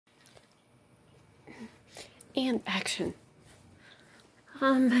and action.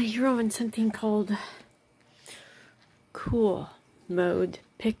 You're on something called cool mode,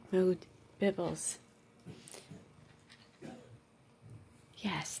 pick mode, Bibbles.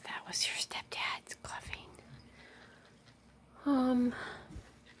 Yes, that was your stepdad's coughing.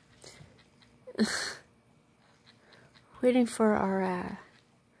 Waiting for our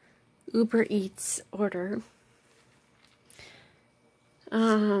Uber Eats order.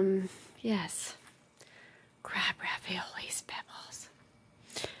 Yes. Crab raviolis, Bibbles.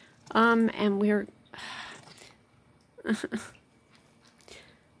 And we're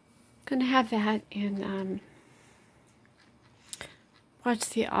gonna have that and watch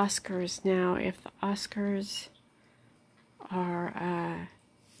the Oscars now. If the Oscars are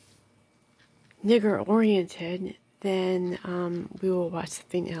nigger oriented, then we will watch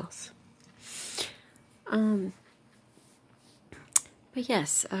something else. But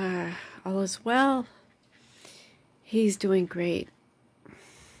yes, all is well. He's doing great.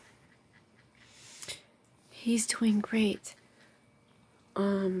 He's doing great.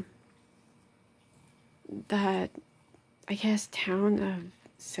 That, I guess, town of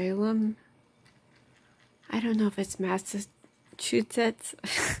Salem. I don't know if it's Massachusetts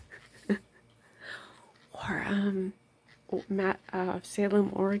or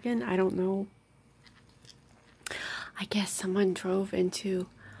Salem, Oregon. I don't know. I guess someone drove into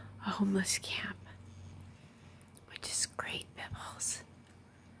a homeless camp, which is great, Bibbles.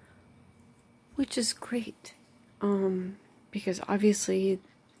 Which is great, because obviously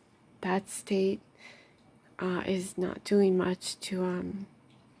that state is not doing much to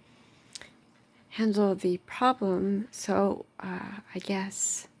handle the problem. So I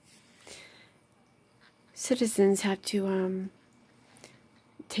guess citizens have to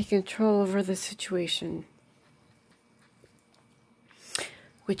take control over the situation,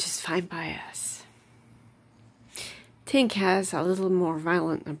 which is fine by us. Tink has a little more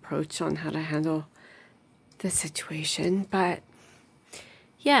violent approach on how to handle the situation, but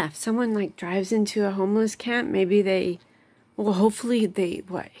yeah, if someone like drives into a homeless camp, maybe they, well, hopefully they,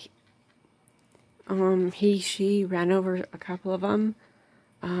 she ran over a couple of them,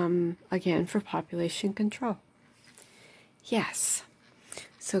 again, for population control. Yes,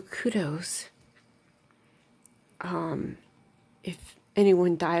 so kudos, if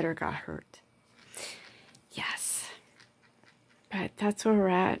anyone died or got hurt. Yes, but that's where we're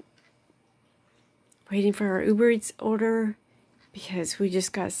at, waiting for our Uber Eats order, because we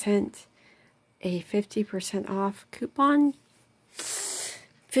just got sent a 50% off coupon.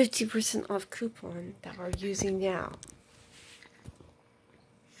 50% off coupon that we're using now.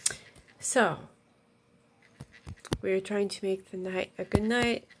 So, we're trying to make the night a good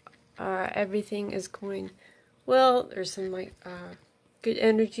night. Everything is going well. There's some good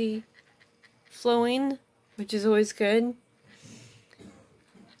energy flowing, which is always good.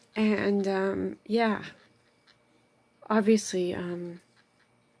 And yeah, obviously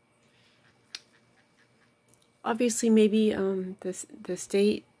maybe the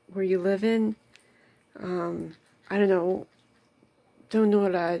state where you live in, I don't know how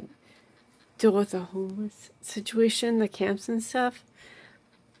to deal with the homeless situation, the camps and stuff,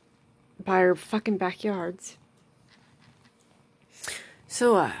 by our fucking backyards.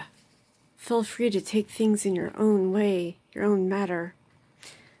 So feel free to take things in your own way, your own matter,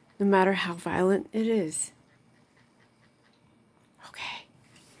 no matter how violent it is. Okay.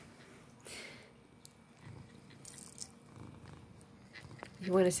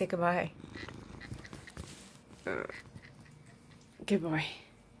 You want to say goodbye? Good boy.